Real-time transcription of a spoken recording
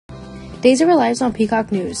Days of Our Lives on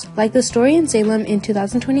Peacock News. Like the story in Salem in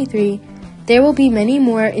 2023, there will be many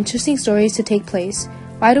more interesting stories to take place.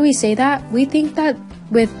 Why do we say that? We think that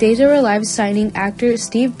with Days of Our Lives signing actor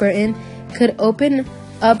Steve Burton could open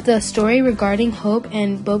up the story regarding Hope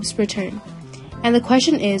and Bo's return. And the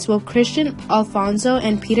question is, will Kristian, Alfonso,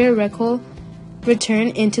 and Peter Reckell return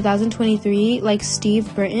in 2023 like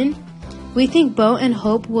Steve Burton? We think Bo and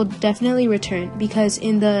Hope will definitely return because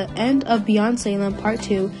in the end of Beyond Salem Part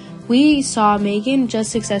 2, we saw Megan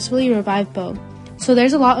just successfully revive Bo. So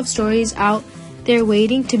there's a lot of stories out there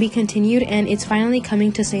waiting to be continued, and it's finally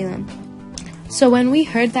coming to Salem. So when we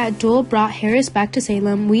heard that Duel brought Harris back to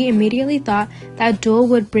Salem, we immediately thought that Duel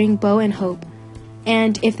would bring Bo and Hope.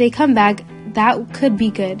 And if they come back, that could be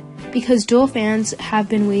good, because Duel fans have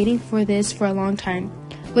been waiting for this for a long time.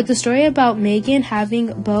 With the story about Megan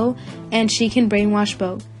having Bo and she can brainwash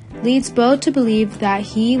Bo, leads Bo to believe that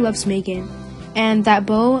he loves Megan, and that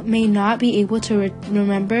Bo may not be able to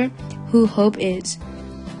remember who Hope is.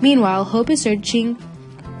 Meanwhile, Hope is searching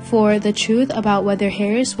for the truth about whether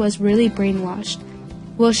Harris was really brainwashed.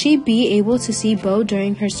 Will she be able to see Bo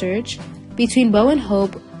during her search? Between Bo and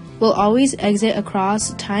Hope will always exist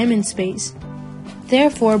across time and space.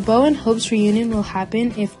 Therefore, Bo and Hope's reunion will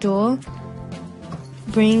happen if Duel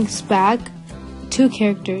brings back two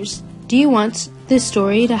characters. Do you want this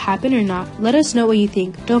story to happen or not? Let us know what you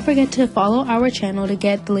think. Don't forget to follow our channel to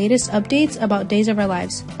get the latest updates about Days of Our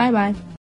Lives. Bye bye.